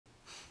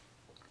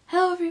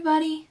Hello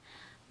everybody,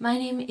 my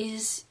name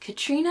is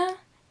Katrina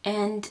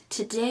and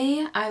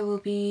today I will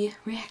be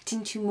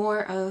reacting to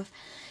more of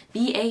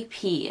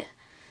B.A.P.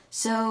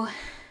 So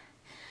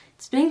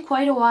it's been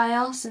quite a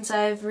while since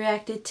I've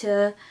reacted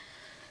to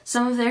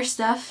some of their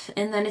stuff,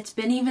 and then it's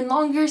been even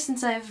longer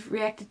since I've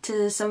reacted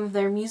to some of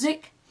their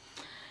music.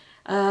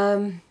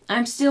 I'm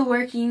still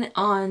working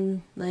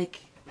on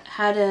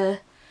how to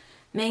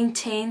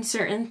maintain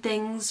certain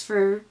things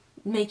for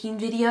making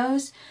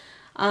videos.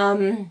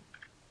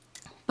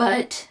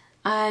 But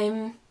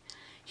I'm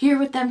here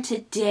with them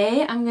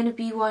today. I'm going to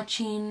be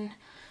watching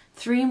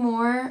 3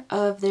 more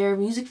of their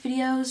music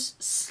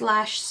videos /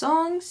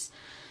 songs.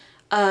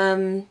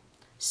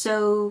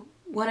 So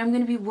what I'm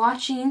going to be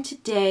watching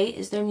today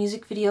is their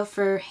music video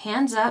for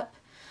Hands Up,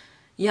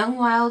 Young,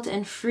 Wild,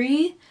 and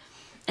Free.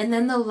 And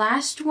then the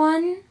last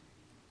one,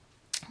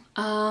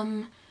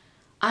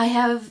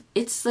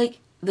 it's like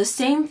the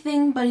same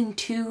thing but in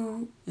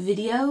 2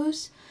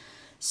 videos.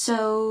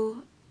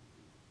 So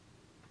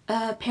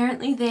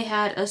apparently they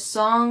had a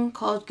song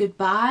called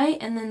Goodbye,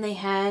 and then they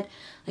had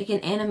like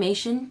an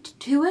animation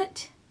to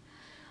it.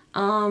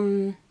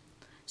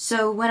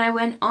 So when I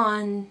went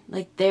on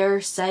like their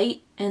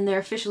site and their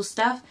official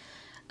stuff,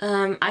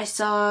 I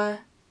saw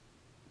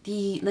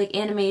the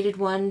animated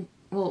one,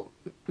 well,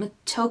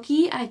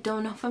 Matoki, I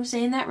don't know if I'm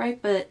saying that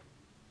right, but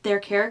their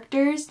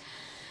characters.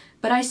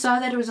 But I saw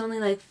that it was only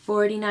like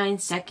 49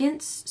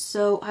 seconds,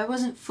 so I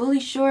wasn't fully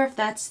sure if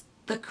that's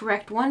the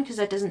correct one, because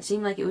that doesn't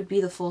seem like it would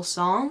be the full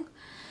song.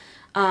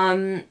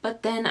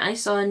 But then I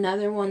saw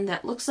another one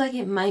that looks like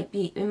it might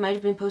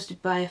have been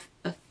posted by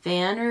a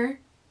fan or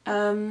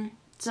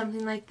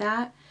something like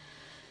that.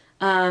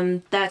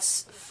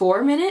 That's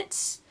 4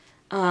 minutes,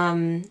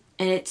 and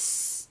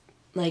it's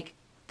like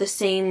the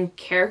same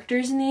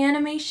characters in the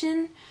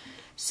animation.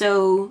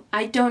 So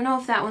I don't know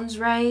if that one's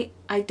right.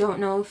 I don't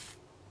know if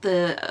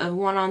the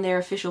one on their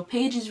official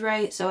page is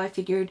right, so I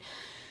figured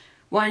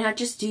why not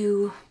just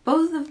do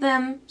both of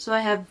them, so I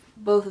have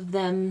both of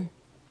them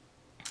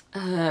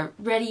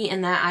ready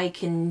and that I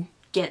can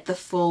get the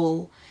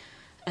full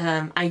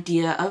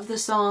idea of the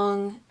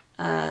song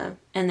and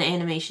the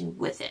animation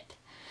with it.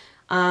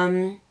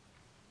 But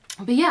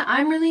yeah,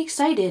 I'm really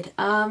excited.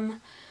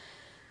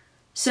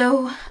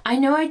 So I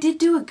know I did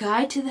do a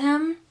guide to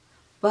them,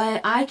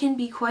 but I can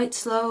be quite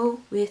slow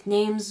with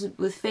names,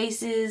 with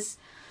faces.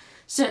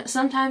 So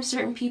sometimes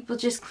certain people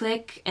just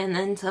click, and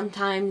then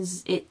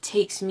sometimes it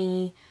takes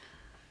me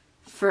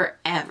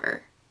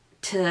forever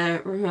to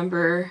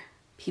remember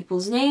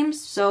people's names.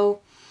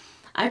 So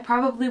I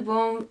probably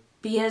won't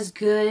be as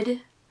good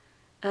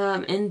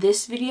in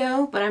this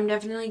video, but I'm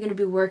definitely going to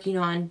be working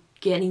on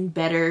getting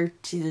better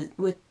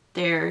with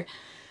their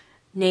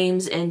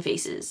names and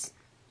faces.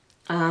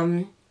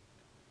 But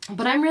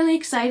I'm really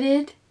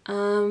excited.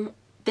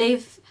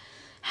 They've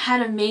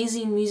had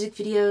amazing music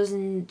videos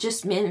and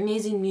just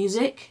amazing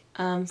music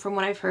from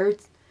what I've heard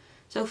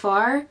so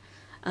far.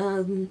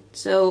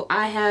 So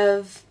I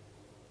have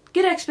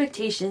good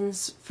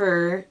expectations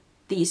for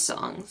these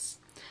songs.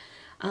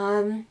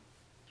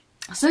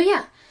 So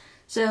yeah,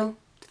 so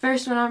the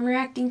first one I'm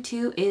reacting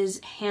to is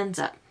Hands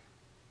Up.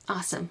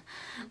 Awesome.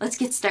 Let's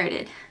get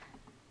started.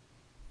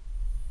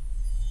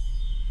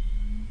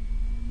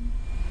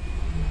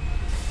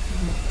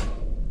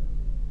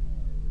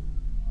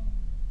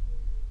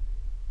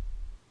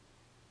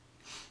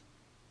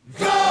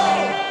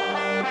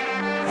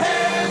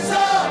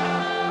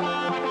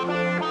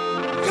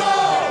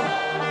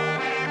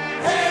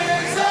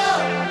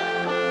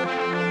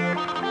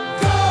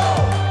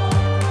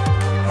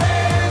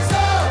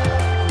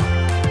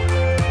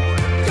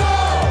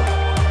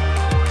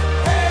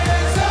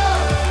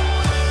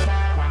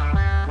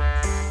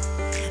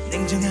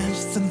 냉정한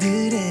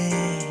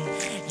시선들에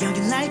여기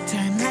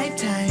lifetime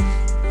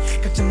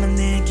걱정만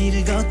내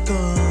길을 걷고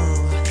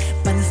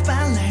받는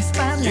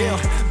spotlight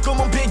yeah.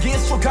 꿈은 비긴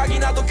소각이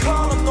나도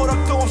커는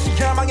노력도 없이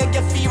야망에게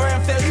fever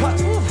and feel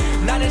cut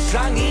난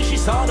일상이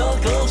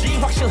시선을 끌지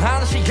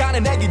확실한 시간에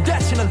내게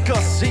되치는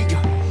것이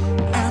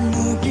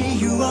아무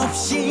이유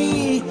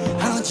없이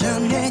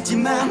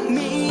허전해진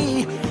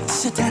맘이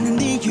시작하는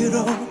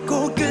이유로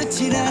꼭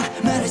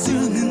끝이라 말할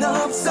수는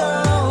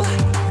없어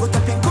못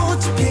답힌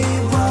꽃이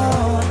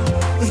피워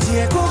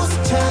의지의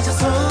곳을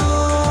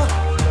찾아서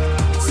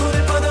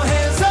손을 뻗어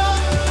hands up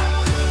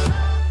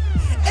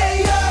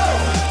에이요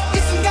이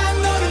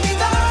순간 너를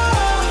믿어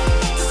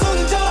두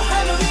손을 저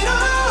하늘 위로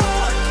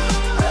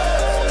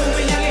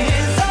꿈을 향해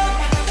hands up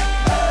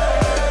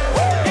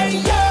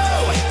에이요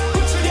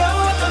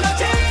훔치려왔던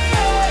어제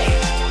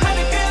하늘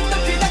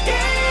끝높이 닿게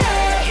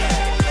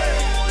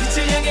빛을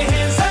향해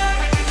hands up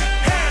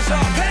hands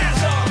up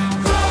hands up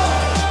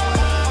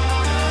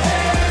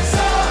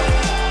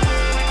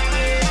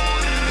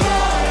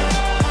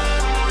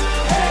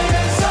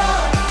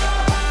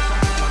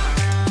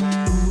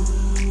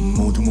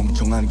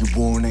멈춰가기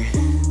원해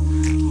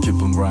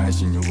Keep on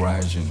rising, you're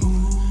rising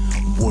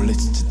원래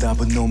진짜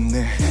답은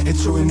없네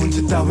애초에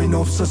문제 따윈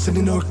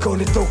없었으니 널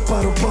꺼내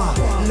똑바로 봐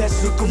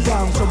Let's look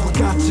around 전부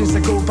같은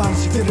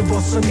사고방식들을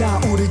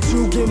벗어나 우리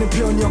죽이는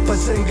편이 없다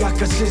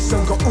생각과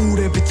시선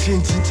거울에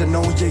비친 진짜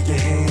너에게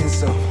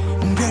hands up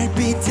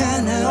별빛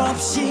하나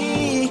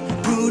없이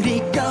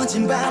불이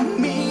꺼진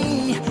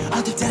밤이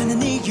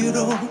어둡다는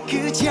이유로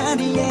그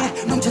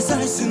자리에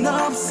멈춰설 순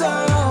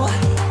없어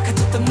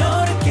갇혔던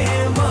너를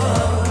깨워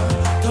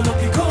더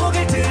높이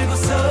고개를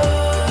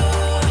들고서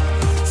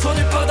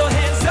손을 뻗어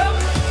hands up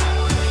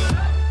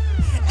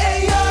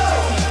Ayo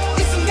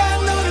이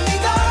순간 너를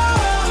믿어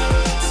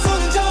두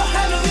손을 저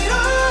하늘 위로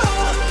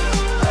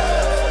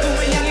꿈을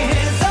향해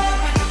hands up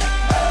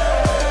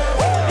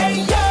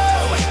Ayo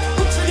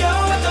훔치려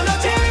왔던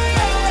어제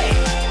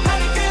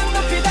하늘 끝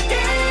높이 닿게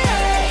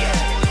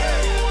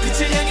빛을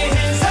향해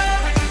hands up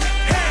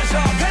hands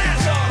up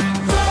hands up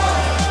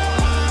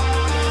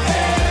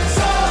hands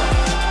up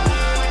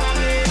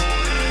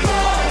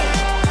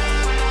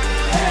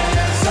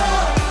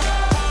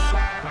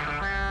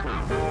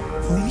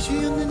보이지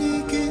않는 이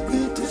길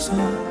끝에서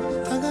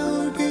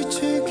다가올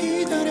빛을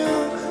기다려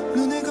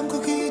눈을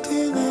감고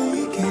기대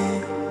나에게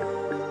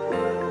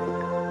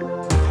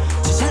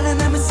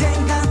찬란함은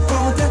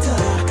생각보다 더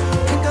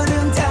한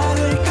걸음 다를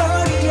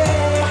거리에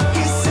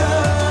있어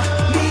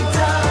믿어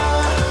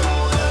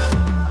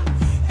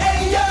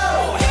Ayo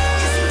이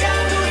순간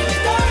우리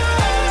믿어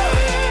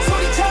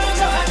소리쳐 저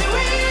하늘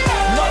위로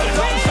너를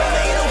던져내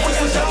이런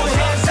곳에서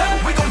hands up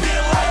We gon' be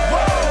like whoa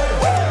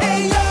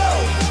Ayo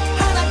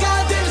하나가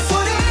되는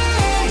소리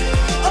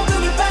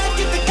어둠을 밝힐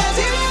때까지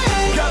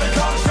별을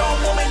걸어줘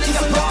몸에 네가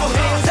뻗고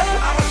hands up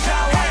I'ma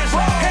shout hands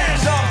up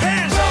hands up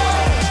hands up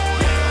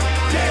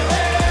yeah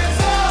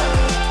hands up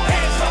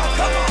hands up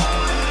come on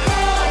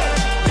yeah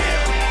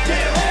yeah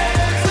hands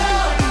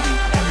up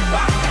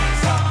everybody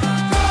hands up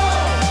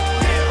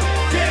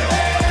yeah yeah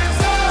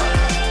hands up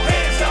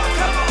hands up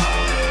come on hands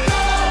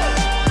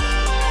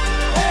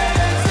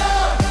up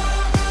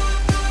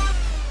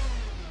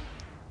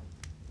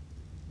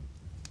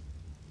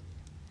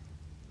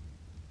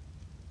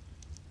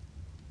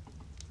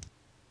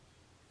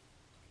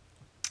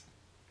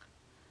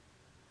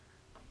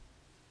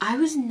I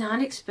was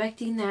not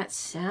expecting that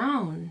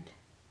sound.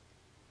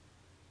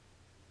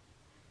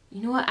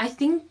 You know what? I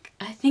think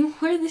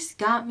where this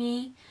got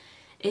me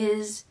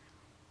is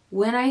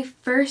when I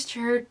first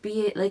heard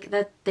B.A. like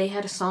that they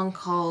had a song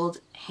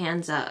called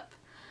Hands Up.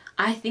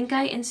 I think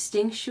I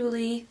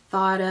instinctually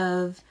thought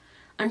of,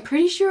 I'm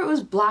pretty sure it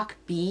was Block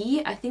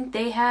B. I think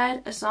they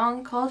had a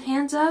song called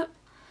Hands Up.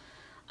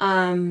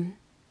 I'm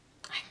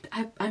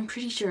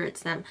pretty sure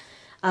it's them.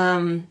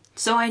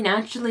 So I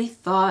naturally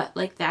thought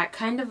like that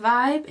kind of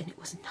vibe, and it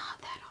was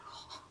not that at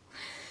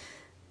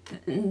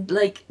all.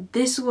 Like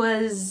this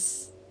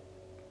was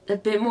a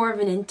bit more of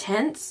an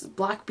intense.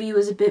 Block B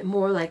was a bit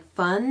more like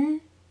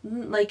fun,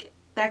 like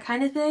that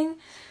kind of thing.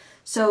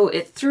 So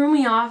it threw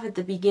me off at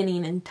the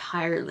beginning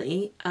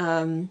entirely.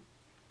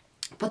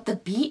 But the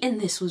beat in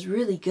this was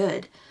really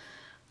good.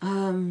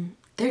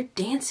 Their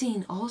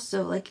dancing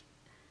also, like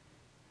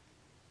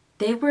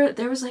there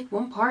was like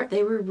one part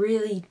they were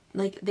really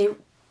like they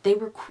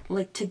were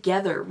like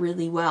together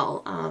really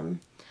well.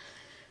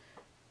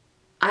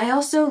 I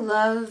also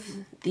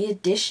love the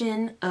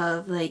addition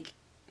of like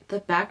the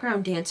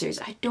background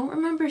dancers. I don't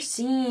remember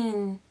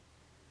seeing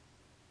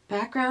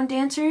background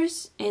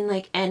dancers in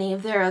like any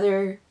of their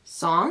other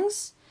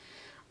songs.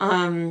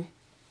 But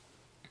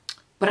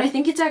I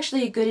think it's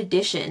actually a good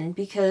addition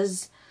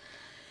because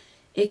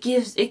it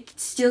gives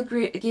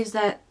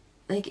that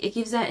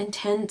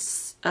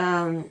intense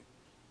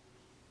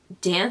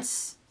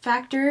dance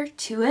factor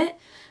to it,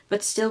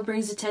 but still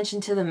brings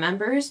attention to the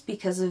members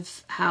because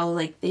of how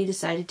like they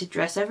decided to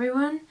dress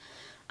everyone.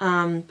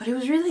 But it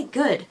was really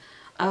good.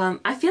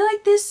 I feel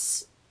like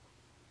this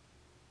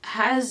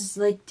has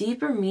like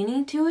deeper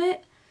meaning to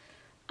it.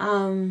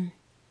 I'm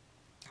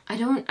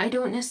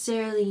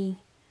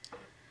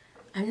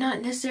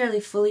not necessarily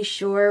fully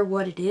sure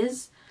what it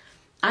is.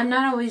 I'm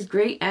not always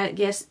great at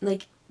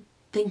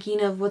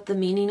thinking of what the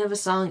meaning of a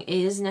song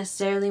is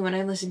necessarily when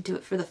I listen to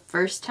it for the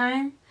first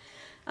time.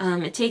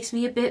 It takes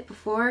me a bit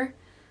before,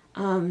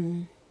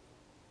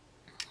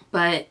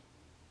 but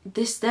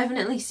this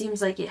definitely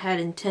seems like it had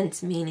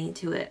intense meaning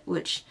to it,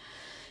 which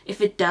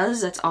if it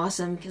does, that's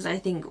awesome, because I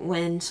think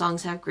when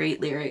songs have great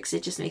lyrics,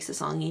 it just makes the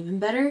song even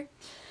better.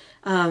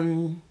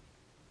 But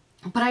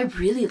I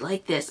really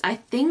like this. I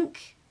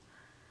think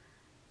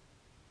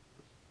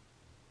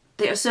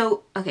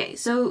so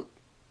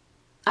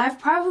I've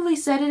probably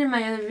said it in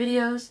my other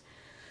videos.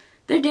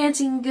 Their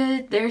dancing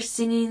good, their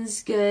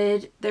singing's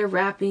good, their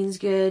rapping's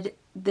good.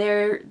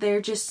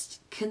 They're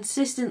just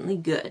consistently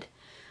good.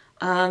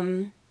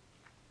 And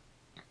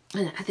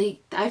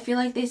I feel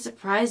like they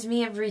surprise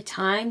me every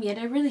time, yet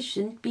I really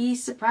shouldn't be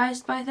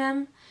surprised by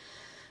them.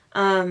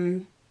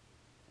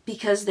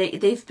 Because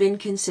they've been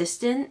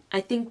consistent. I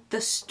think the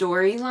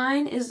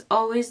storyline is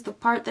always the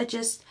part that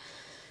just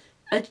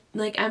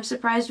I'm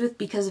surprised with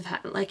because of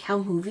how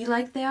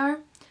movie-like they are.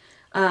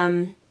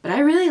 But I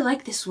really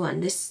like this one.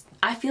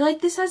 I feel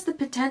like this has the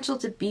potential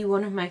to be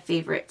one of my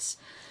favorites.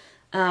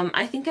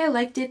 I think I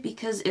liked it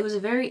because it was a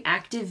very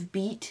active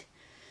beat,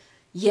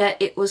 yet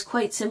it was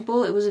quite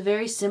simple. It was a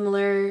very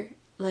similar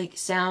like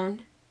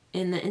sound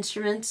in the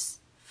instruments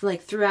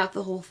like throughout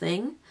the whole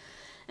thing.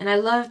 And I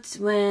love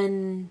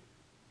when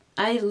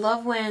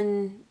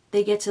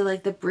they get to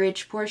like the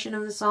bridge portion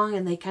of the song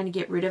and they kind of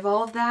get rid of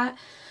all of that,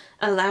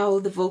 allow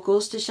the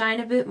vocals to shine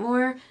a bit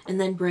more, and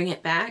then bring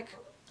it back.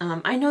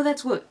 I know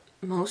that's what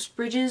most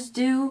bridges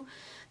do,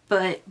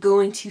 but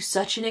going to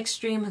such an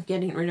extreme of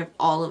getting rid of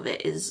all of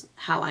it is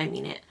how I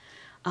mean it.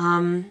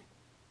 And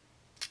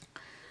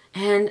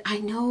I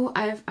know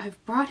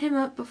I've brought him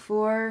up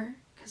before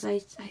because I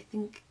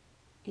think,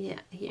 yeah,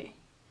 here.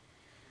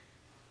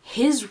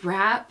 His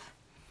rap,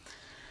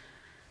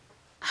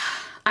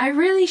 I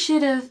really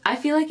should have, I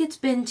feel like it's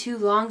been too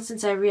long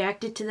since I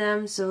reacted to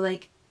them, so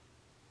like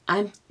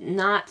I'm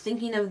not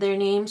thinking of their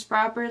names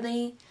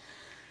properly.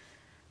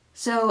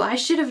 So I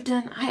should have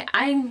done,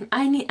 I'm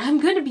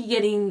going to be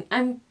getting,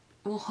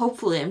 well,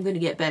 hopefully I'm going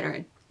to get better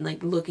at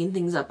like looking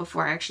things up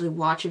before I actually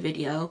watch a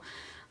video.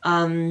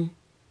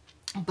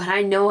 But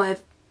I know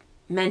I've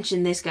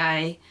mentioned this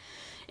guy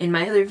in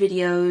my other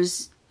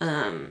videos,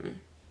 and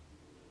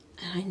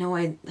I know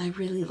I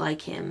really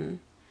like him.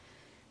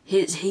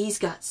 He's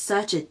got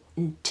such an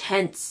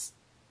intense,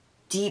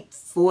 deep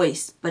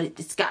voice, but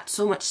it's got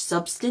so much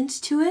substance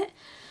to it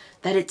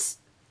that it's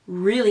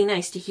really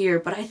nice to hear.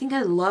 But I think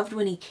I loved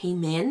when he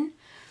came in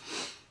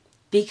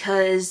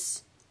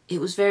because it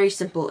was very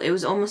simple. It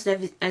was almost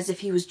as if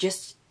he was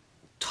just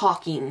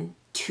talking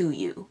to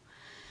you.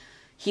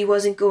 He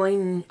wasn't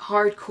going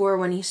hardcore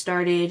when he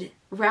started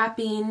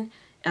rapping.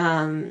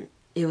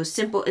 It was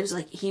simple. It was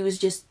like he was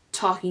just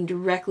talking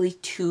directly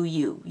to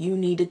you. You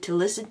needed to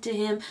listen to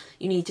him.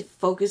 You need to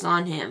focus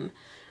on him.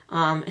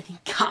 And he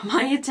got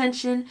my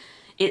attention.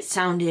 It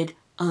sounded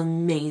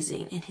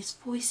amazing. And his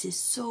voice is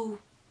so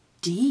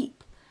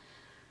deep.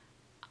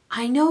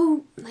 I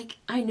know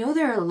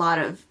there are a lot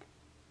of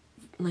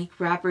like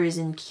rappers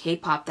in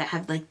K-pop that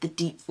have like the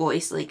deep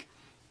voice, like,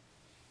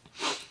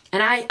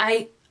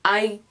 and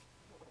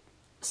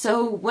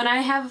so when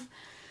I've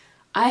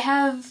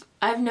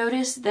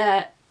noticed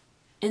that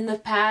in the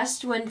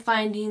past when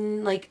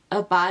finding like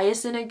a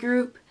bias in a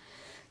group,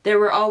 there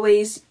were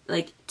always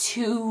like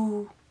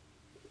two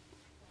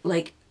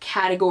like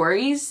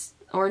categories,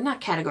 or not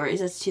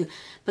categories, that's two,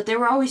 but there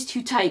were always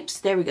two types,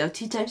 there we go,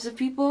 two types of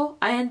people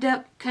I end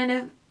up kind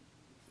of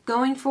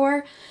going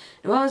for.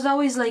 It was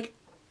always like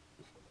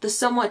the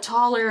somewhat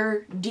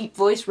taller deep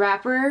voice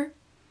rapper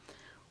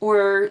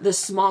or the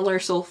smaller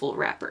soulful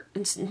rapper.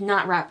 It's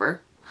not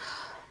rapper.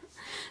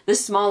 The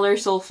smaller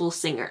soulful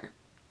singer.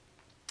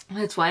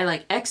 That's why I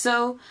like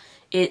EXO,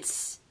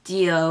 it's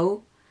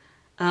Dio.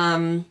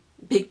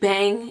 Big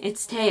Bang,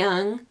 it's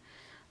Taehyung.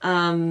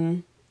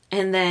 And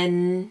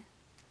then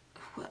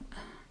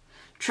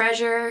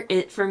Treasure,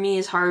 it for me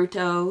is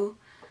Haruto.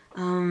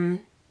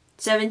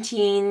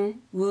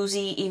 17,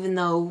 Woozy, even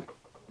though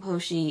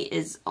Hoshi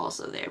is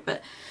also there.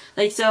 But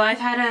like, so I've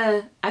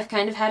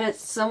kind of had a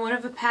somewhat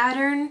of a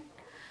pattern.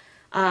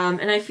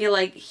 And I feel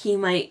like he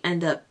might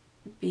end up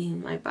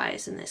being my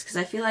bias in this, because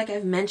I feel like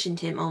I've mentioned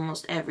him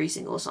almost every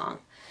single song.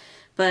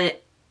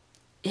 But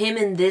him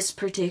in this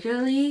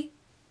particularly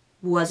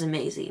was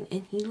amazing,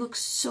 and he looks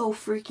so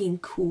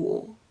freaking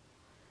cool.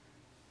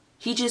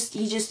 He just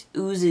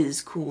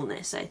oozes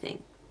coolness, I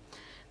think.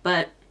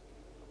 But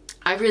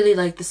I really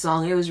liked the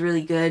song. It was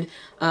really good.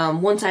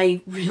 Once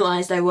I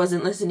realized I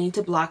wasn't listening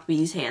to Block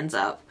B's Hands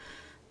Up,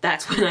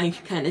 that's when I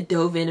kind of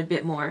dove in a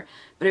bit more.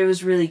 But it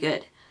was really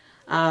good.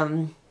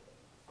 I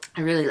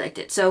really liked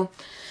it. So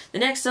the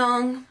next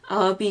song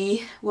I'll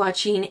be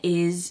watching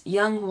is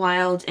Young,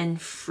 Wild,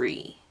 and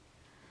Free.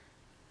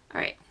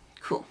 Alright,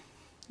 cool.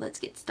 Let's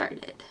get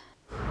started.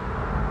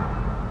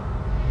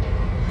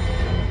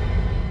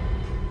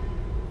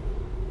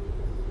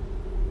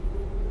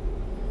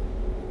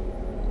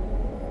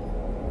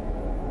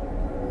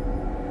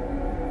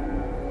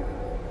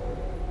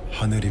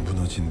 하늘이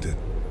무너진 듯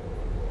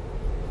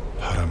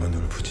바람은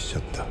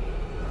울부짖었다.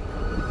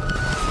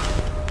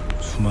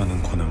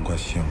 수많은 고난과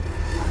시험,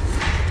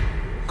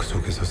 그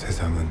속에서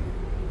세상은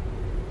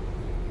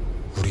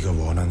우리가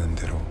원하는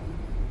대로,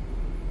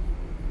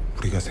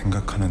 우리가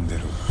생각하는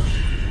대로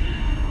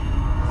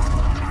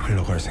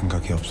흘러갈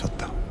생각이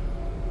없었다.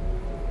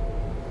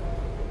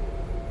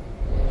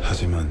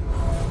 하지만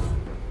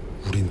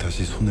우린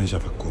다시 손을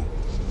잡았고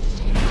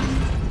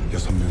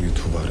 6명의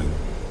두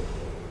발은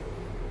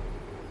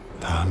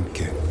다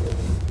함께,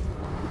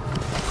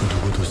 그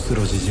누구도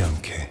쓰러지지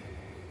않게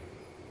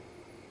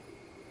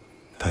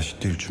다시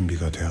뛸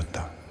준비가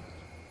되었다.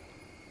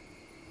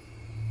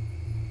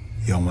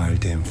 Young,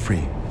 Wild and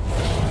Free.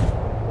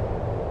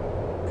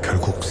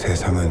 결국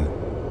세상은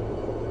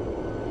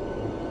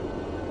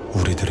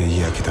우리들의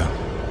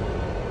이야기다.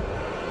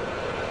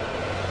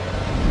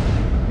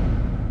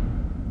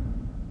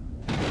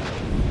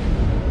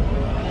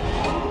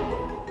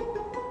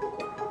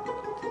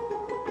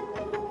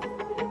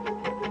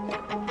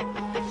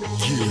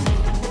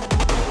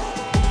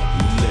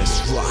 Let's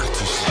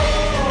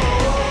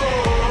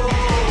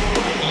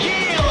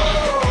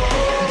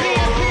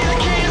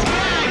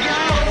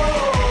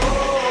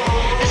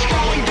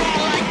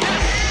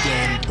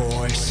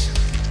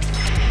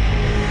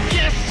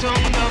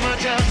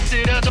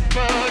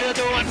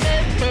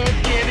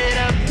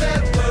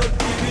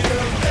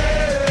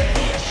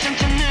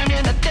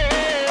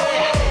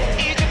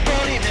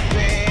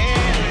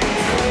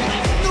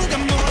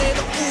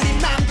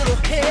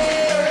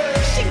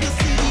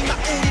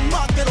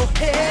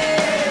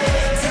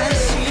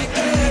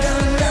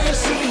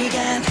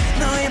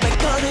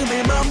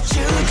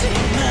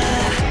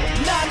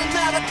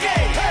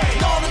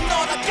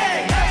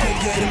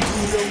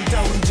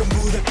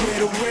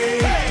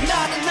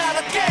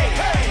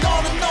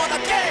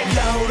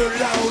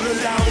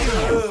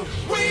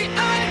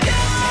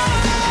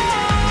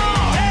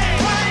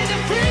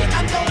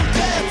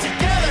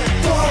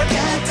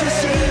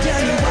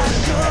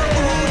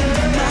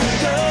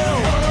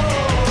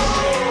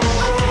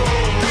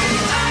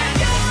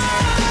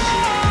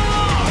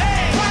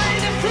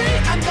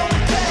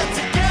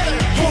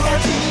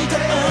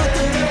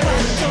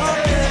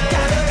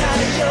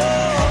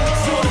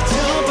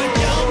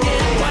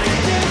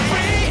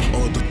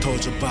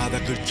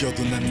바닥을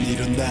껴도 난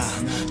일어나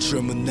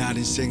젊은 날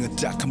인생은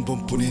딱 한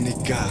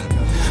번뿐이니까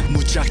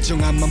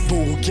무작정 앞만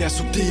보고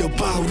계속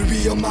뛰어봐 우리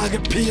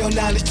위험하게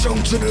피어난 이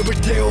정준을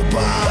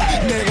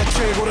태워봐 내가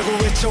최고라고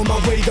외쳐 my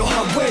way the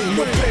highway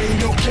no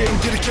pain no gain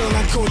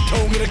들이켜난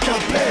고통이라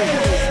카페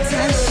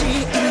다시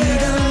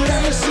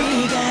일어날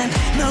시간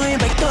너의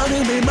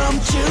발걸음을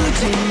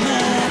멈추지 마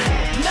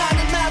나는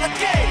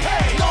나답게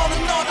너는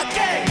너답게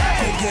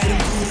고개를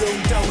구름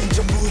따윈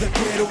전부 다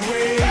get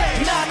away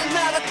나는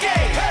나답게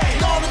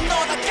너는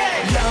너답게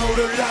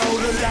louder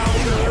louder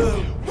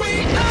louder We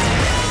are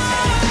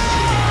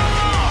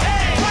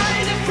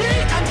fighting free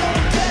I know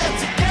we're better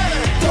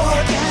together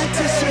똑같은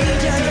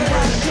시간이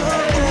와도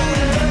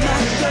우리는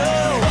맞고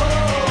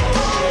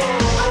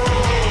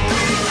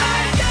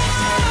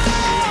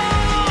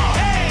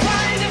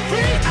fighting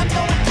free I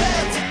know we're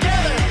better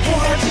together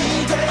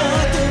어디고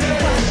어디를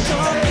와도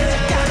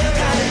끝까지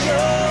달려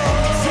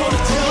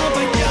소리쳐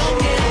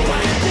발견해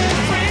fighting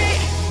free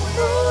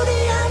우리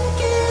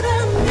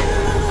함께라면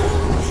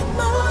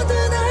뭐든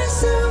할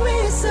수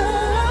있어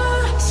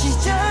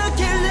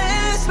시작해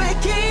let's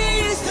make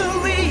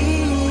history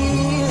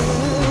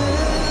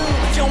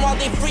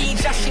영원히 free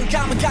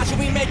자신감을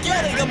가지고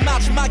매겨내가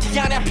마지막이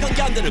아니야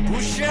편견들을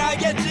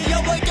무시하겠지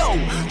Here we go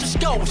Just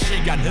go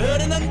시간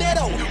흐르는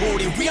대로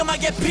우리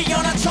위험하게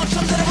피어난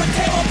천천들을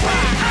태워봐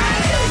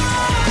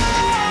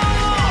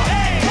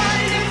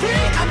Fighting free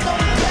I know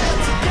we're better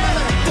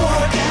together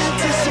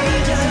똑같은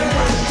시간이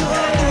와도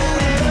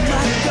우리는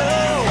맞고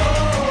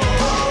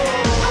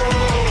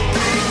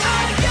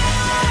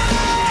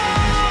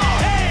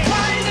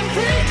Fighting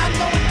free I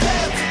know we're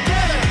better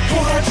together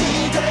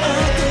어디고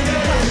어디를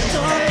와도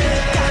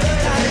끝까지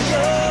달려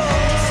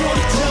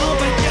소리쳐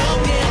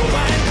발견해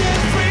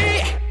Fighting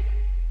free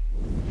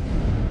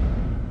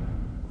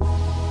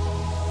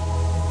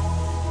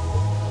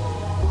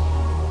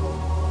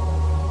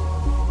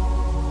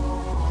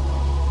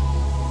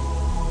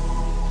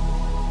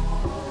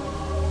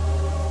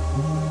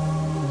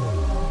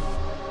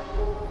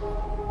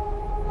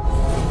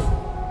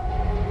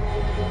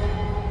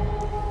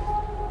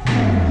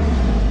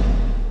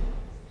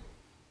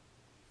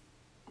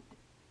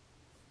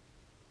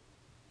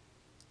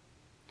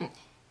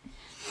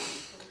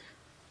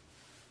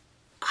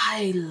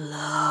I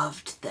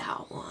loved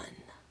that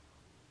one.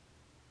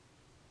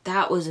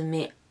 That was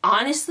amazing.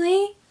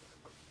 Honestly,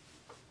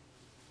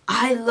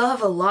 I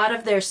love a lot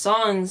of their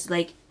songs,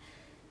 like,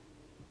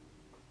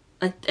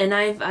 and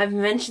I've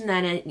mentioned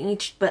that in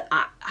each, but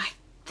I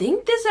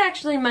think this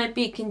actually might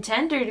be a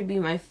contender to be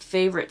my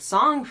favorite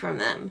song from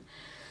them,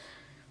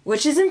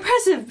 which is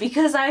impressive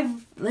because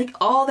I've, like,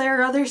 all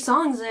their other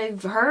songs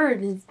I've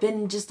heard has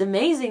been just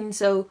amazing.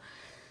 So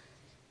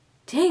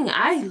dang,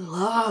 I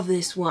love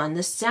this one.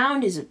 The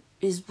sound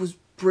was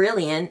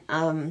brilliant.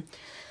 The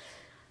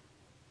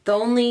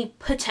only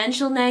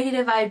potential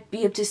negative I'd be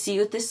able to see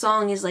with this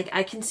song is, like,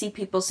 I can see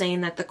people saying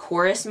that the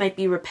chorus might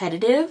be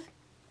repetitive,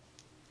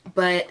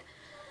 but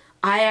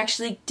I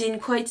actually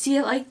didn't quite see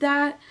it like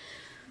that.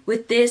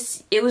 With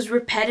this, it was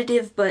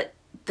repetitive, but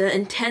the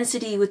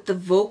intensity with the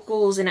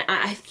vocals, and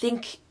I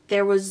think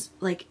there was,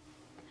 like,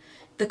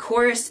 the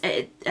chorus,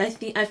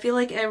 I feel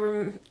like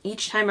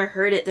each time I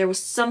heard it, there was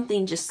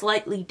something just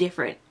slightly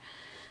different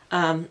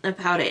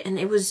about it, and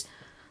it was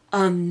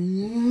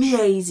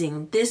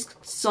amazing. This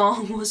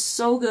song was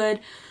so good.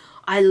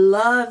 I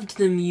loved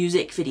the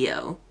music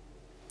video.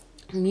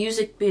 The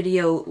music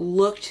video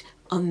looked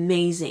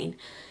amazing,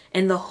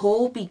 and the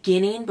whole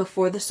beginning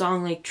before the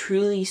song, like,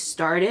 truly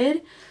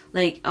started,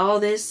 like, all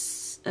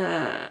this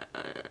okay,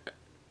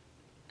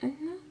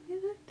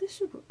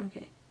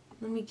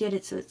 let me get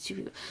it so it's two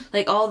people.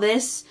 Like, all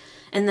this,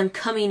 and them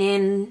coming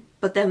in,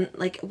 but them,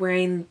 like,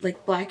 wearing,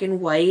 like, black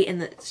and white,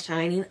 and it's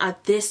shining.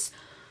 This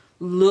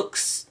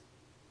looks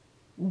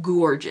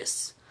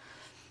gorgeous.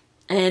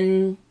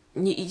 And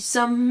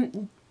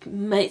some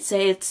might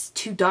say it's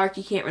too dark,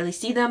 you can't really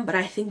see them, but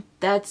I think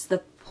that's the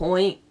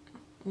point.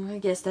 I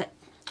guess that...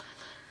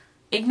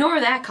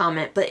 Ignore that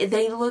comment, but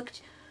they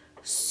looked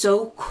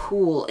so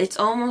cool. It's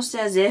almost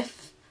as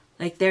if,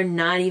 like, they're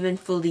not even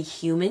fully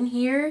human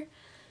here.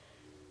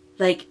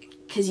 Like,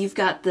 because you've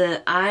got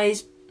the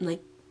eyes,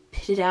 like,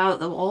 pitted out,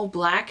 the all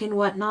black and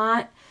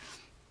whatnot.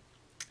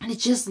 And it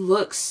just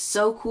looks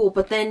so cool.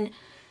 But then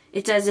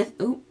it's as if,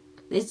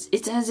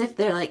 it's as if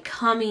they're, like,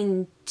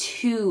 coming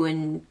to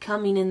and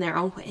coming in their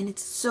own way. And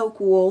it's so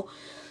cool.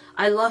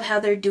 I love how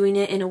they're doing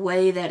it in a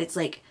way that it's,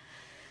 like,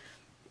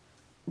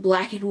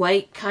 black and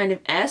white kind of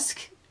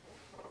esque.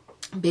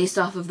 Based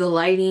off of the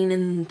lighting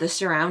and the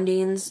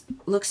surroundings.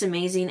 Looks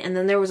amazing. And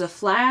then there was a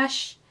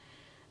flash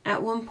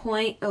at one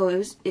point. Oh,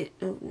 I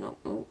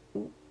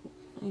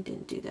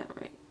didn't do that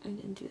right. I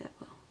didn't do that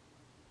well.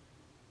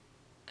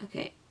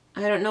 Okay,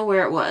 I don't know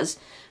where it was,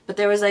 but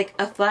there was, like,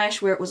 a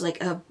flash where it was,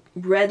 like, a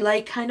red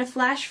light kind of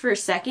flash for a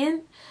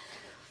second,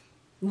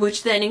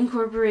 which then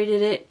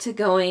incorporated it to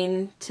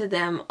going to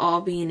them all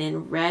being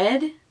in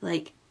red.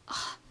 Like,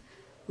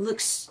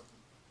 looks...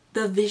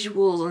 The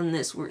visuals in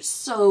this were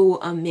so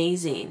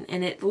amazing,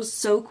 and it was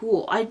so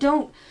cool. I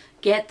don't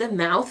get the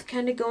mouth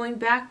kind of going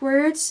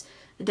backwards.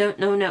 I don't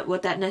know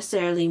what that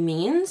necessarily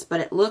means,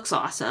 but it looks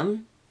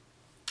awesome.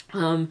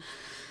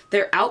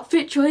 Their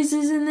outfit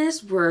choices in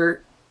this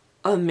were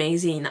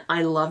amazing.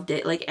 I loved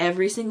it. Like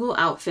every single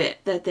outfit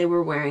that they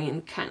were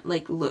wearing kind of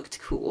like looked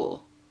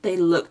cool. They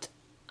looked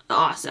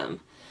awesome.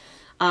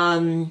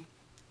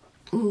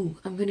 Ooh,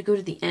 I'm gonna go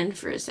to the end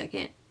for a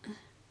second.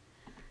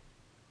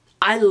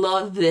 I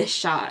love this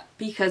shot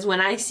because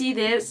when I see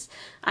this,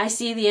 I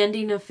see the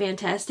ending of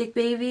Fantastic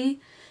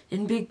Baby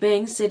and Big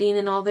Bang sitting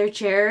in all their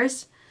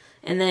chairs,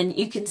 and then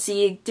you can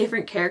see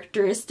different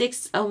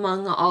characteristics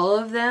among all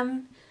of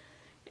them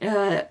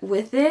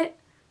with it.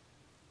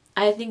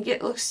 I think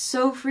it looks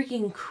so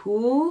freaking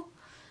cool.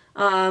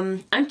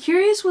 I'm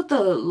curious what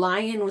the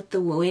lion with the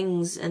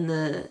wings and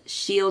the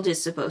shield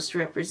is supposed to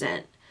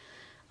represent.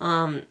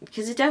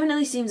 Because it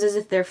definitely seems as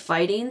if they're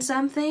fighting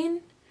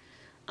something.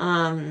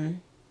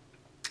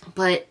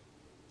 But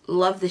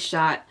love the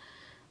shot.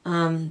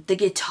 The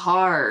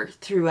guitar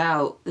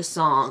throughout the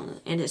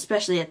song, and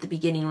especially at the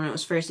beginning when it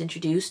was first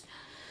introduced,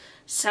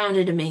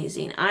 sounded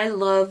amazing. I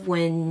love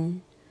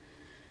when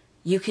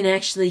you can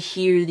actually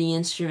hear the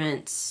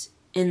instruments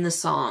in the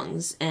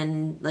songs,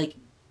 and like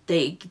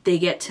they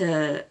get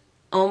to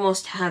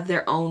almost have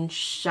their own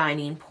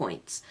shining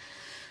points.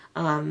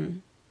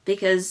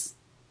 Because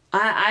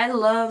I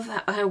love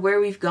where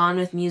we've gone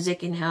with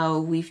music and how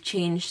we've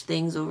changed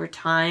things over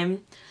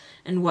time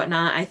and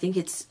whatnot. I think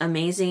it's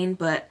amazing,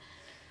 but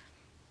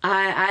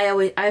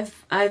I've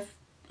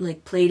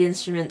like played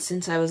instruments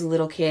since I was a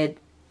little kid,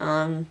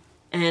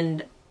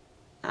 and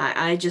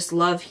I just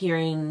love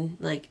hearing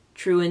like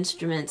true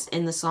instruments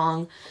in the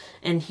song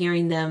and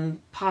hearing them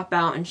pop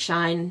out and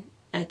shine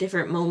at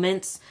different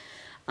moments.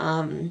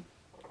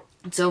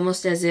 It's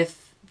almost as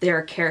if they're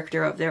a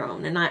character of their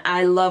own, and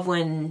I love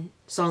when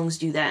songs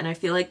do that, and I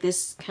feel like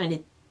this kind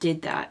of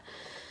did that,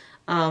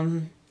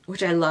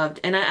 which I loved.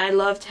 And I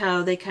loved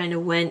how they kind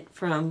of went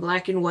from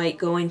black and white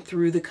going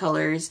through the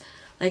colors,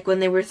 like when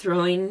they were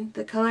throwing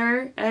the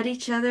color at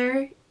each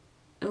other.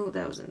 Oh,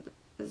 that wasn't...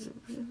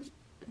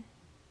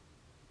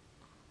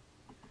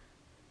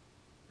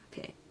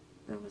 Okay,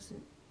 that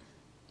wasn't...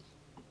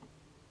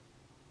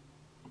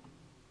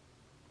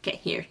 Okay,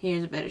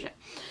 here's a better shot.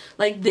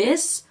 Like,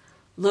 this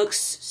looks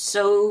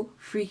so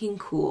freaking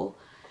cool.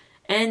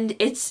 And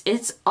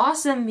it's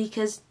awesome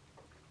because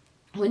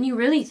when you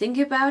really think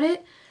about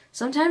it,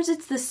 sometimes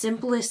it's the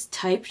simplest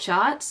type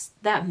shots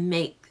that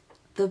make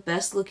the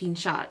best looking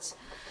shots.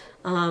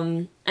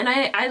 And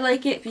I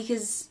like it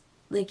because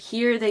like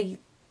here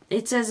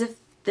it's as if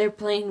they're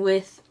playing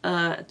with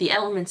the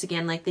elements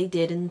again, like they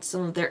did in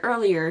some of their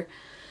earlier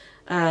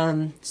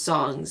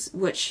songs,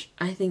 which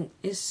I think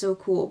is so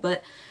cool.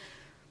 But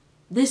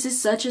this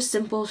is such a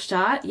simple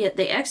shot, yet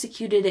they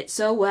executed it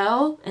so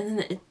well,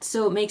 and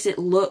so it makes it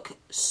look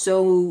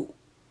so,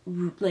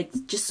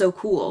 like, just so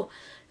cool.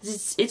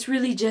 It's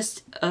really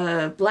just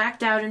a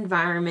blacked out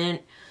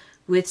environment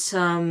with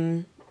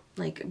some,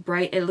 like,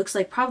 bright, it looks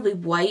like probably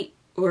white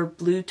or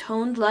blue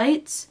toned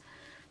lights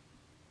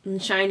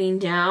and shining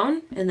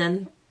down, and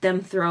then them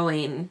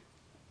throwing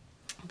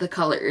the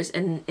colors,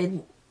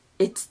 and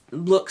it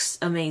looks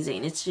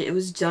amazing. It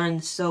was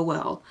done so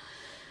well.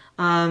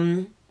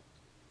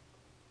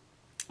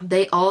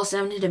 They all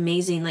sounded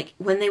amazing. Like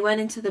when they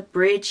went into the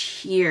bridge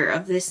here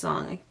of this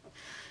song, I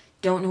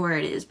don't know where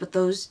it is, but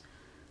those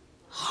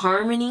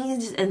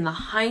harmonies and the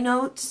high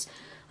notes,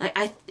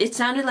 like it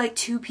sounded like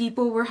two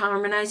people were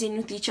harmonizing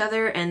with each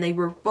other, and they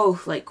were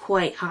both like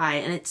quite high,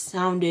 and it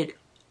sounded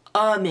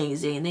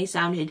amazing. They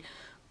sounded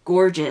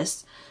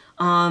gorgeous.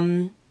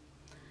 And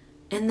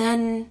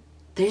then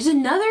there's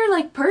another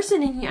like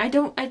person in here. I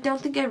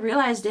don't think I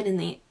realized it in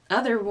the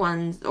other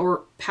ones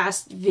or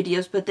past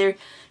videos, but there's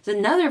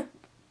another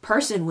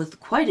person with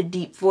quite a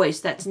deep voice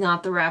that's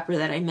not the rapper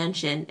that I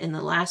mentioned in the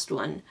last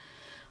one.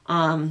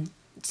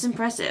 It's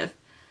impressive.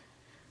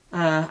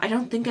 I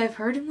don't think I've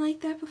heard him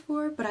like that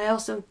before, but I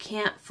also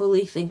can't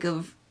fully think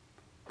of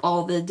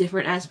all the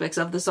different aspects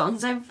of the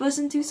songs I've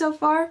listened to so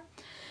far.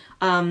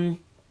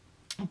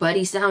 But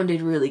he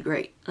sounded really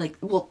great. Like,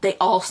 well, they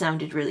all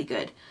sounded really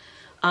good.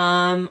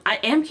 I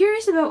am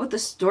curious about what the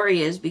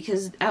story is,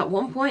 because at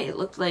one point it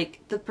looked like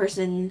the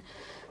person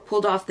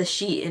pulled off the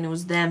sheet and it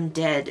was them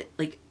dead,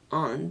 like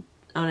on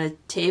a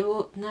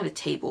table, not a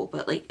table,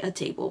 but like a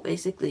table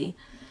basically.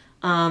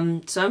 So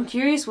I'm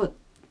curious what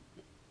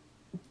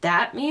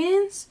that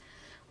means.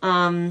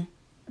 But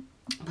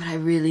I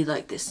really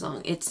like this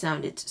song. It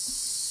sounded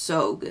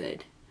so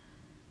good.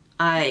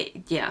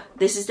 Yeah,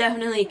 this is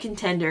definitely a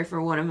contender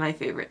for one of my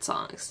favorite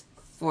songs,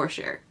 for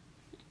sure.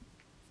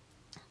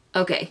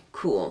 Okay,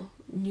 cool.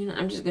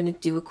 I'm just gonna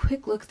do a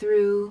quick look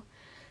through,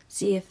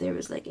 see if there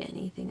was like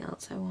anything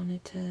else I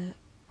wanted to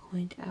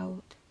point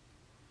out.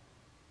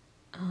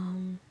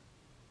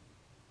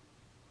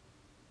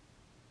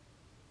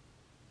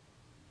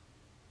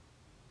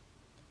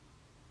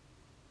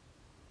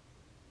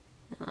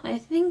 I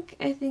think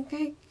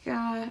I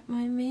got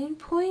my main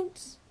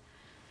points.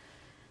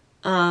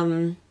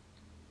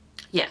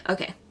 Yeah,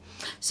 okay.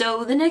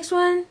 So the next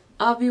one,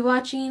 I'll be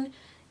watching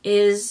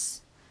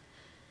is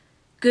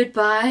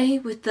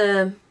Goodbye with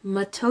the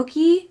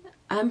Matoki.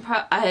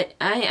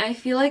 I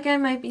feel like I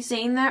might be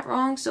saying that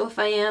wrong, so if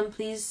I am,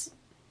 please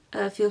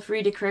feel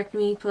free to correct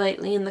me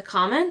politely in the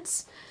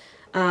comments.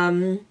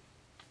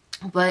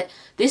 But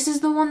this is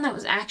the one that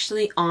was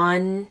actually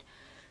on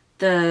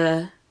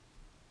it's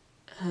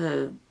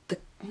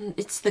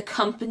the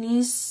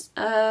company's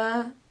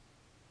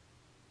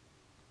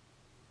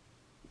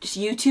just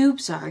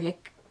YouTube. Sorry, I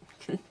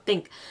couldn't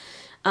think.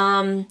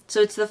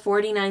 So it's the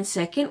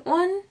 49-second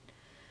one.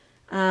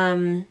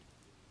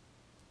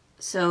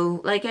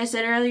 So like I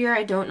said earlier,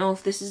 I don't know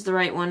if this is the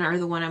right one or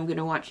the one I'm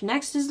gonna watch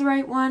next is the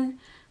right one,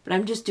 but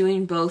I'm just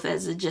doing both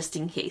as a just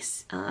in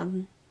case.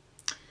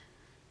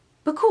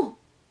 But cool.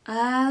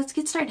 Let's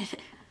get started.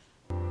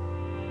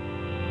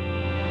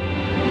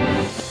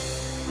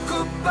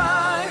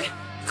 Goodbye,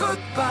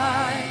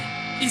 goodbye.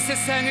 이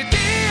세상을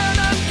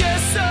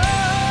뛰어넘겠어.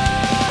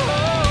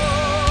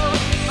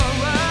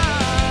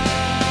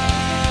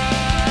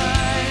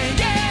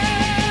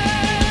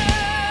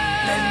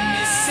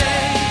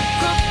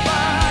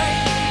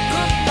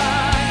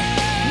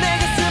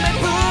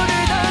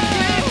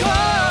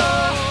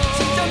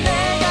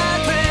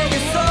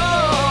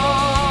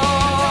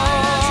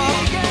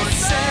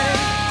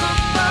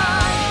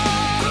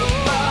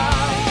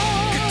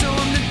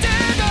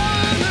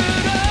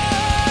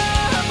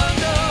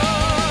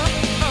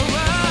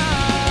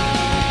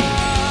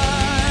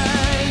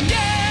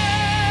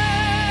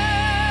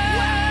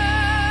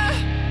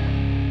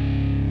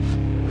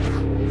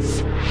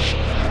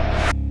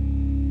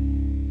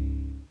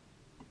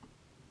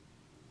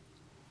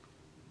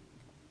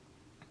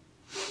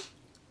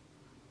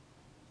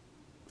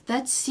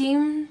 That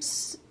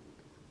seems...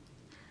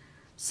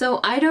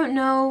 So I don't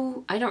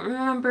know, I don't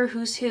remember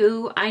who's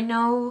who. I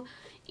know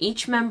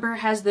each member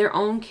has their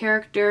own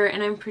character,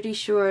 and I'm pretty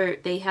sure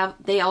they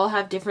all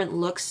have different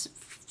looks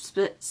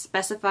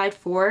specified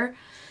for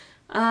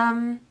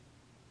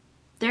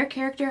their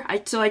character.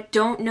 So I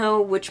don't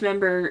know which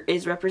member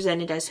is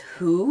represented as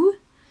who.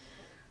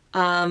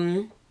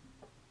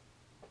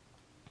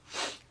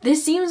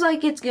 This seems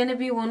like it's gonna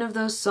be one of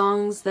those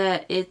songs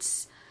that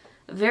it's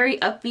a very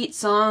upbeat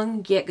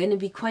song, yet gonna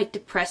be quite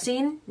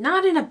depressing.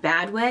 Not in a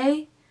bad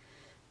way,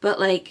 but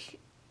like,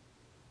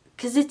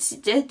 because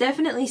it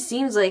definitely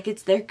seems like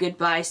it's their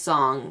goodbye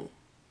song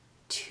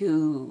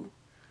to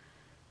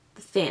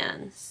the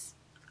fans.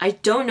 I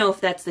don't know if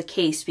that's the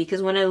case,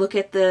 because when I look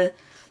at the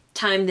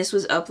time this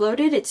was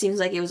uploaded, it seems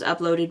like it was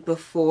uploaded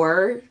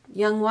before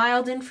Young,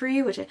 Wild, and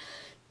Free, which I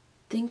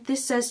think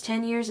this says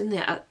 10 years and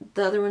the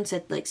other one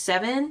said like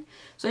 7.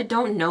 So I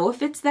don't know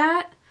if it's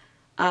that.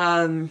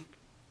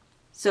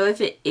 So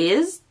if it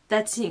is,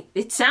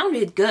 it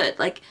sounded good.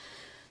 Like,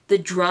 the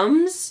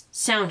drums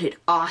sounded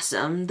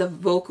awesome. The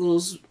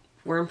vocals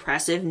were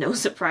impressive. No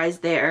surprise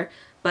there.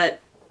 But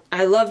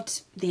I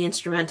loved the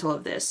instrumental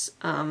of this.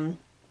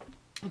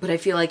 But I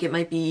feel like it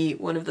might be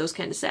one of those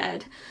kind of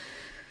sad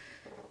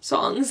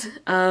songs.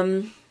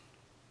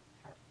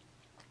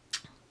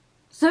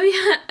 So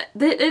yeah,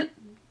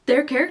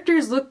 their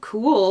characters look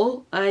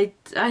cool. I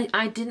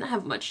didn't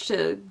have much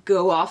to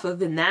go off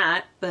of in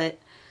that, but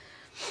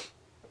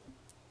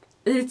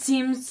it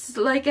seems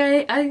like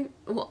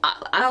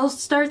I'll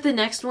start the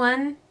next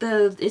one.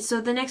 So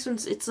the next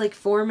one's, it's like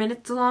 4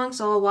 minutes long,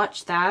 so I'll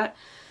watch that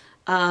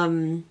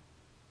and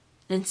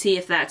see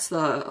if that's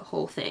the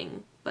whole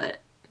thing. But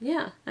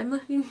yeah, I'm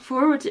looking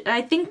forward to,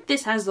 I think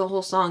this has the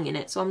whole song in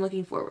it, so I'm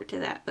looking forward to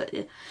that. But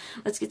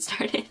let's get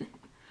started.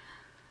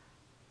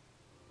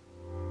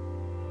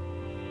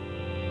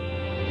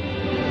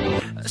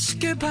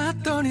 쉽게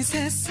봤더니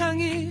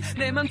세상이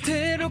내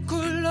맘대로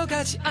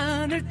굴러가지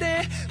않을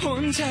때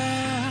혼자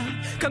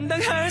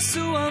감당할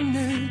수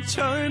없는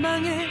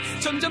절망에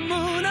점점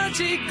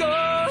무너지고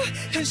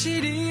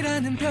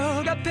현실이라는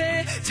벽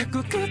앞에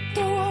자꾸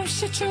끝도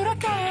없이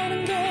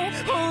추락하는 게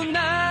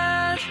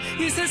난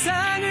이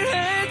세상을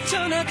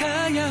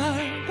헤쳐나가야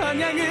할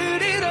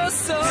방향을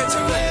잃었어 대체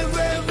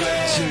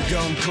왜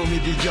즐거운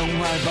코미디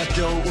영화를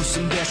봐도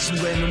웃음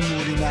대신 왜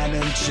눈물이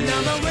나는지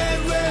나만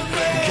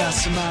왜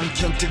가슴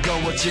한켠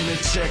뜨거워지는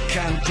책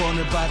한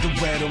권을 봐도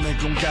외로움의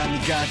공간이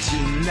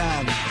가진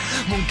난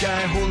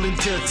뭔가에 홀린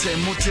듯해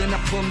모든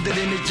아픔들이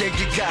내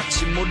얘기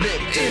같이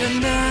몰입돼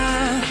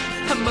일어나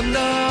한 번 더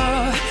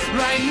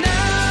right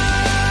now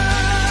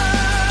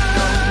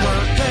No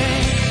more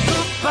pain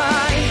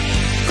goodbye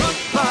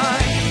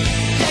goodbye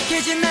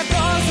약해진 날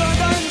벗어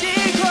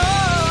던지고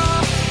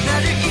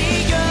나를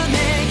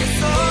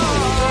이겨내겠어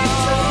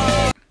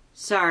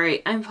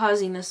Sorry, I'm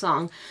pausing the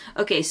song.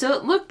 Okay, so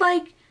it looked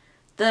like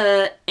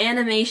the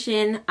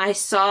animation I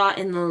saw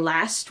in the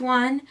last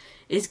one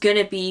is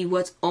gonna be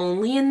what's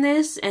only in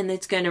this, and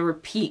it's gonna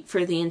repeat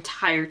for the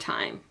entire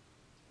time.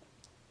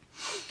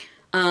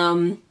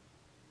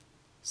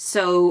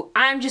 So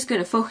I'm just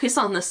gonna focus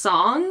on the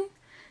song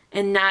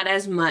and not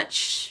as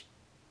much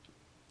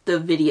the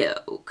video,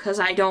 because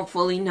I don't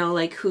fully know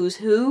like who's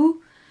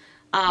who.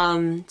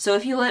 So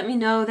if you let me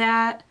know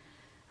that,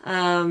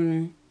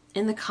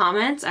 in the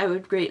comments, I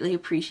would greatly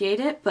appreciate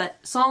it. But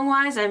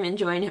song-wise, I'm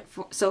enjoying it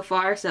so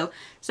far, so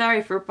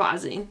sorry for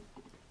pausing.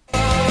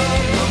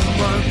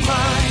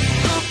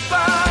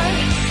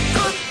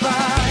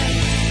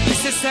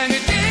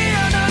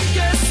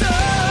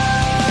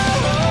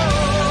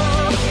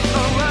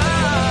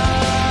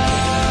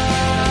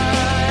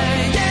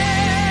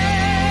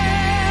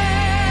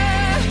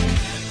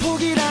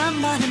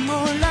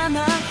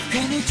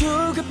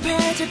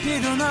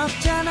 필요는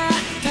없잖아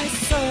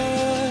됐어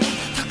더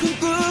큰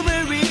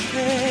꿈을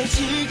위해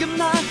지금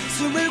난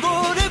숨을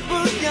고를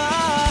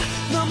뿐이야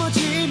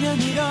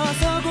넘어지면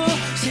일어서고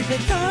실패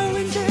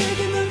따윈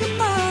즐기는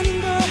것만인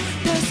걸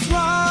That's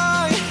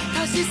right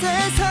다시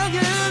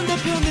세상은 내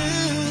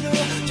편으로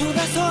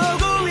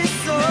돌아서고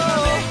있어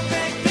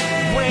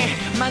왜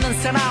많은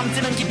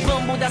사람들은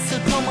기쁨보다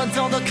슬픔을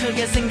더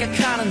크게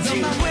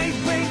생각하는지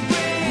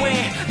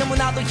왜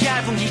너무나도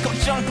얇은 이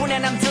걱정뿐에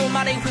남들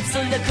말에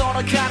휩쓸려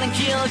걸어가는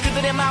길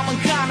그들의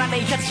마음은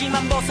가난해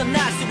하지만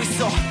벗어날 수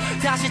있어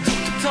다시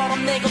툭툭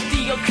털어내고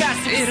뛰어갈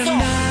수 있어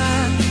일어나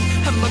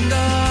한 번 더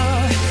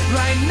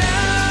Right now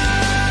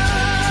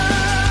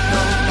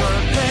No more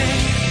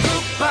pain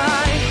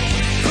Goodbye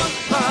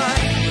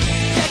Goodbye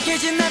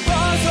약해진 날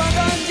벗어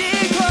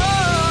던지고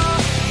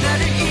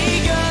나를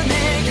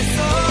이겨내겠어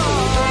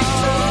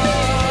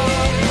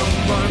No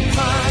more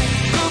cry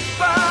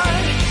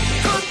Goodbye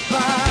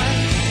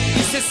Goodbye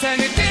이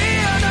세상을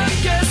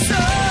뛰어넘겠어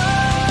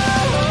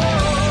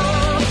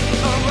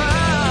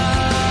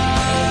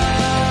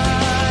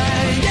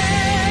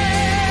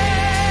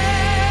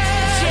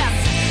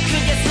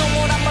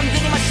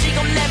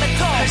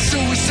할 수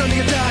있어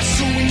네가 다 할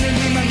수 있는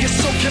희망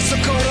계속해서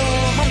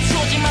걸어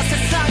멈추지 마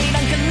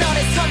세상이란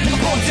그날의 선을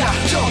보자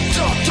더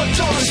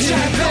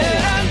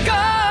실패한 건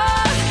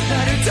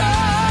나를 더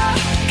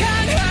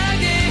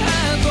강하게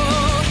하고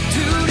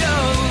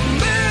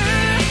두려움을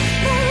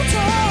나를 더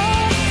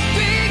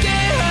뛰게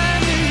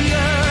하는 걸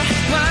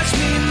Watch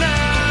me now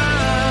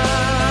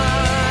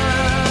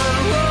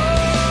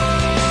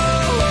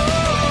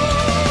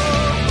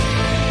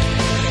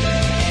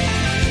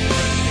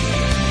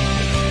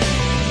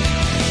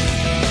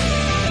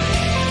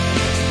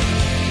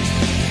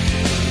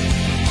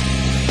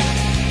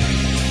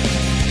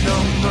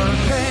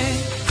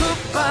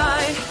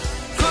Goodbye,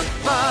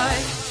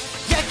 goodbye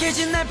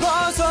약해진 날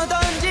벗어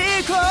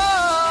던지고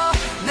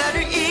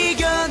나를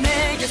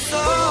이겨내겠어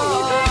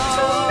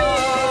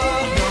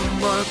No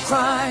more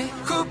cry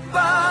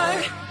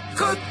Goodbye,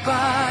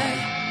 goodbye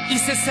이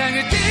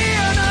세상을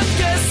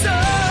뛰어넘겠어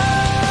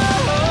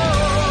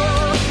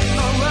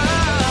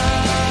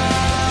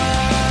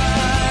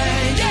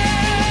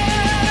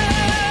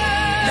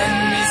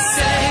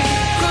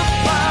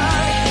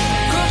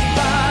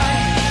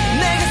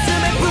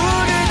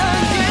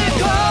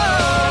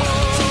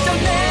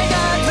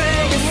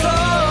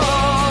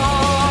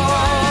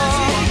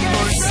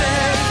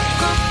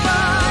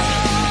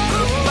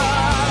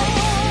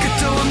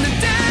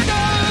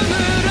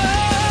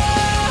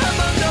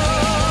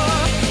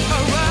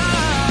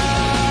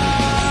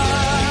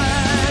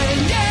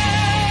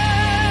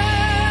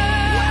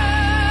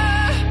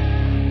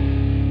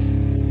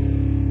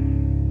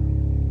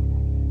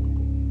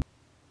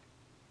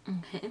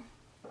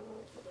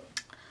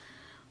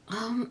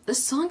The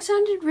song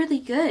sounded really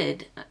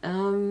good.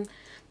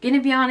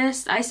 Gonna be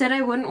honest, I said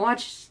I wouldn't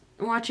watch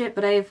it,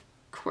 but I of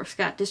course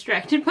got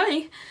distracted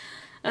by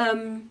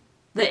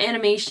the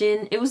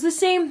animation. It was the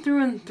same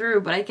through and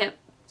through, but I kept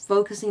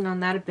focusing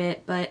on that a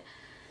bit. But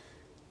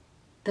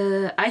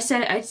I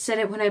said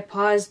it when I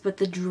paused, but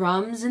the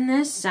drums in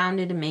this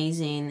sounded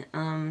amazing.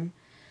 I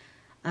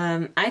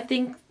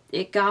think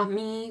it got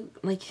me,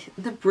 like,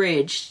 the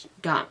bridge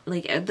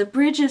the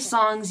bridge of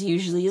songs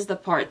usually is the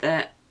part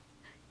that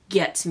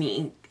gets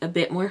me a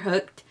bit more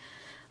hooked.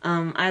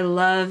 I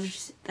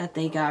loved that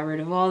they got rid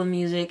of all the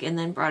music and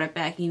then brought it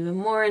back even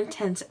more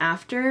intense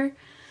after.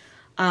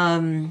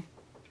 I'll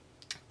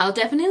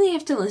definitely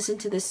have to listen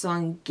to this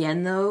song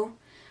again though.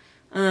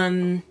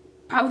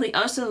 Probably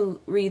also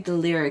read the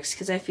lyrics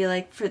because I feel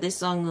like for this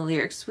song the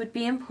lyrics would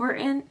be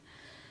important.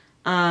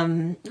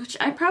 Which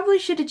I probably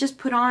should have just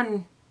put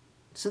on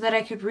so that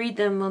I could read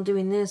them while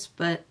doing this,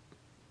 but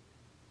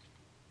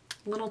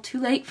a little too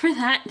late for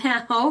that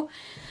now.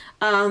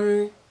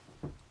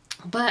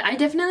 But I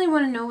definitely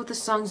want to know what the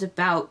song's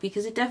about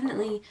because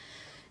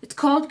it's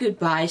called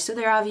Goodbye, so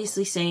they're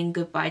obviously saying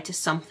goodbye to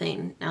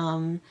something.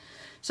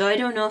 So I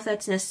don't know if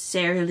that's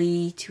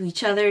necessarily to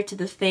each other, to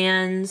the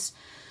fans,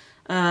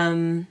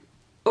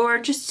 or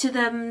just to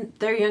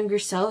their younger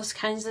selves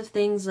kinds of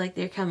things, like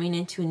they're coming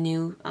into a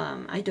new,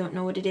 I don't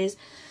know what it is.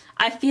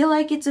 I feel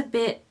like it's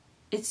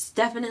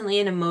definitely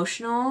an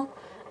emotional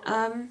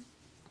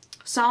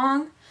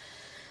song.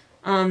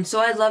 So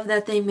I love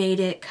that they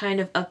made it kind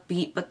of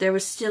upbeat, but there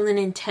was still an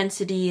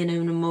intensity and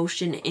an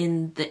emotion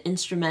in the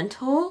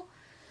instrumental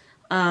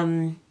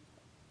that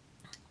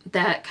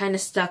kind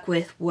of stuck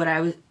with what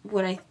I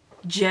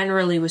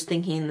generally was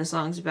thinking the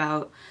song's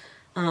about.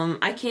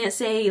 I can't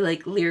say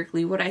like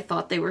lyrically what I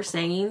thought they were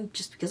saying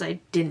just because I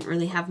didn't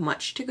really have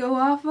much to go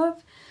off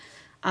of.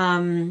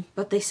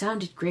 But they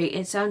sounded great.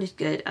 It sounded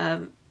good.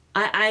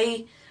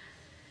 I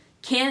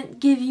can't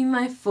give you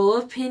my full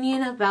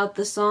opinion about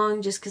the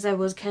song just because I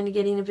was kind of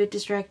getting a bit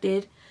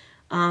distracted.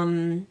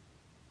 But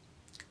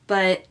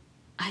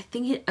I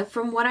think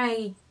from what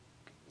I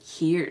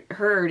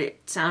heard,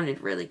 it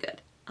sounded really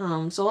good.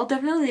 So I'll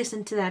definitely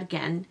listen to that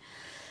again.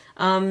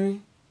 The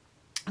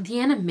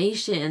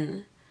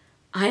animation,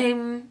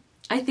 I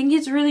think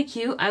it's really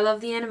cute. I love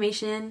the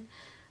animation.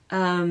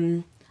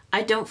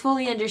 I don't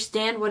fully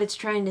understand what it's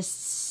trying to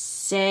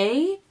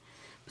say,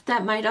 but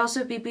that might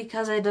also be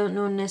because I don't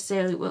know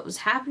necessarily what was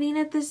happening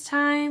at this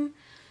time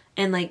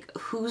and like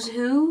who's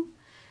who.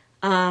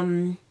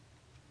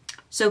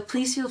 So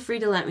please feel free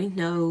to let me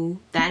know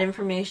that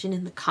information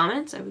in the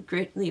comments. I would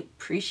greatly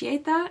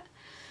appreciate that.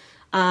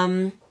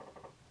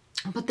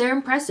 But they're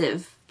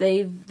impressive.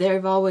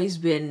 They've always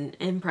been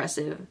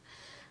impressive.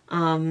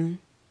 And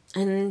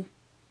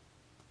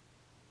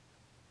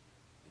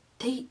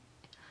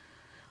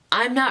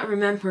I'm not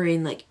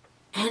remembering like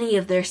any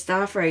of their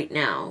stuff right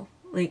now.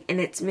 Like, and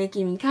it's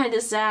making me kind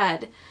of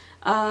sad.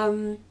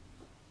 But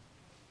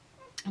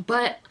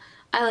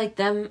I like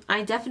them.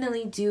 I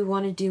definitely do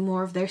want to do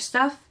more of their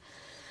stuff.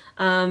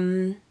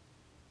 I'm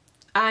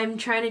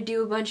trying to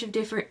do a bunch of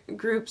different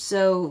groups,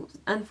 so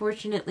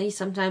unfortunately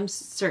sometimes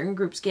certain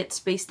groups get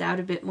spaced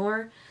out a bit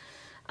more.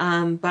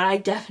 But I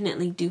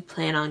definitely do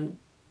plan on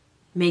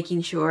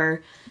making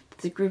sure that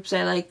the groups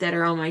I like that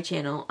are on my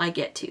channel I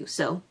get to.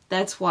 So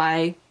that's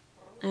why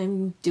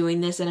I'm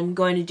doing this, and I'm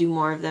going to do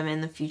more of them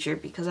in the future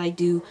because I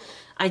do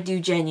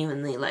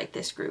genuinely like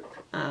this group.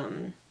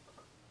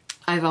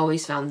 I've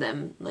always found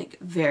them like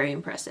very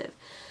impressive.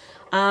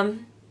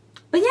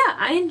 But yeah,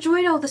 I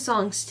enjoyed all the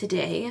songs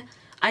today.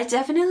 I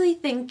definitely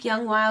think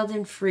Young, Wild,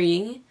 and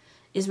Free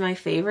is my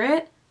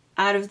favorite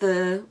out of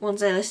the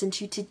ones I listened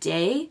to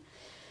today.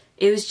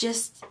 It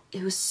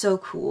was so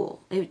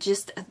cool.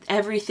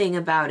 Everything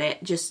about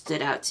it just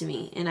stood out to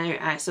me,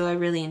 and so I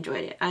really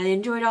enjoyed it. I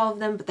enjoyed all of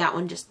them, but that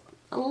one just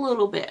a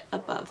little bit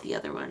above the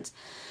other ones.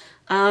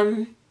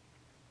 But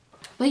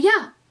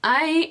yeah,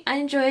 I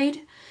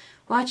enjoyed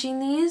watching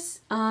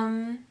these.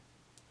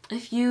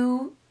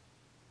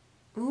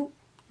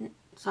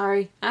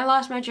 Sorry, I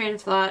lost my train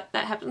of thought.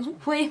 That happens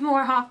way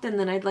more often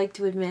than I'd like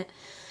to admit.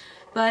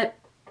 But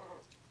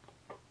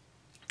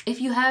if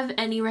you have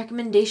any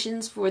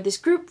recommendations for this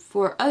group,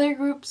 for other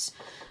groups,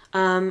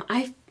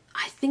 I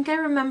think I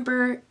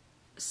remember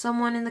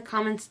someone in the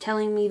comments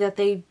telling me that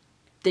they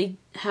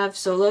have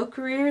solo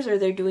careers, or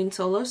they're doing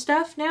solo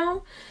stuff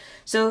now.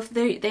 So if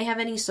they have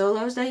any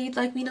solos that you'd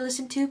like me to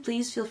listen to,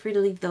 please feel free to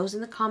leave those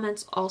in the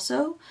comments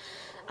also.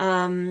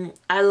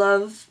 I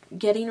love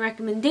getting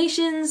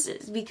recommendations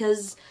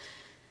because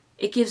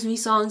it gives me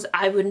songs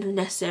I wouldn't have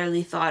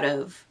necessarily thought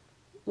of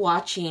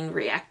watching,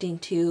 reacting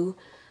to.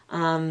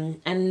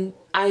 And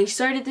I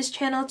started this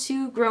channel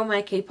to grow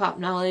my K-pop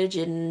knowledge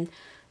and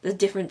the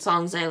different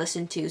songs I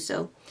listen to.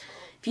 So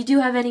if you do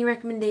have any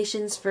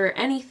recommendations for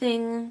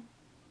anything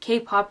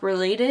K-pop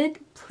related,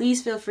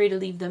 please feel free to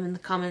leave them in the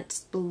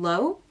comments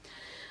below.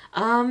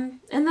 And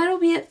that'll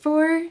be it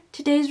for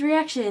today's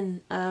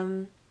reaction.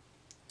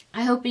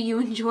 I hope you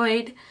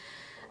enjoyed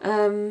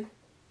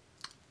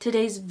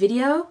today's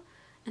video,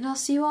 and I'll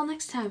see you all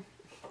next time.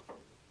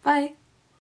 Bye!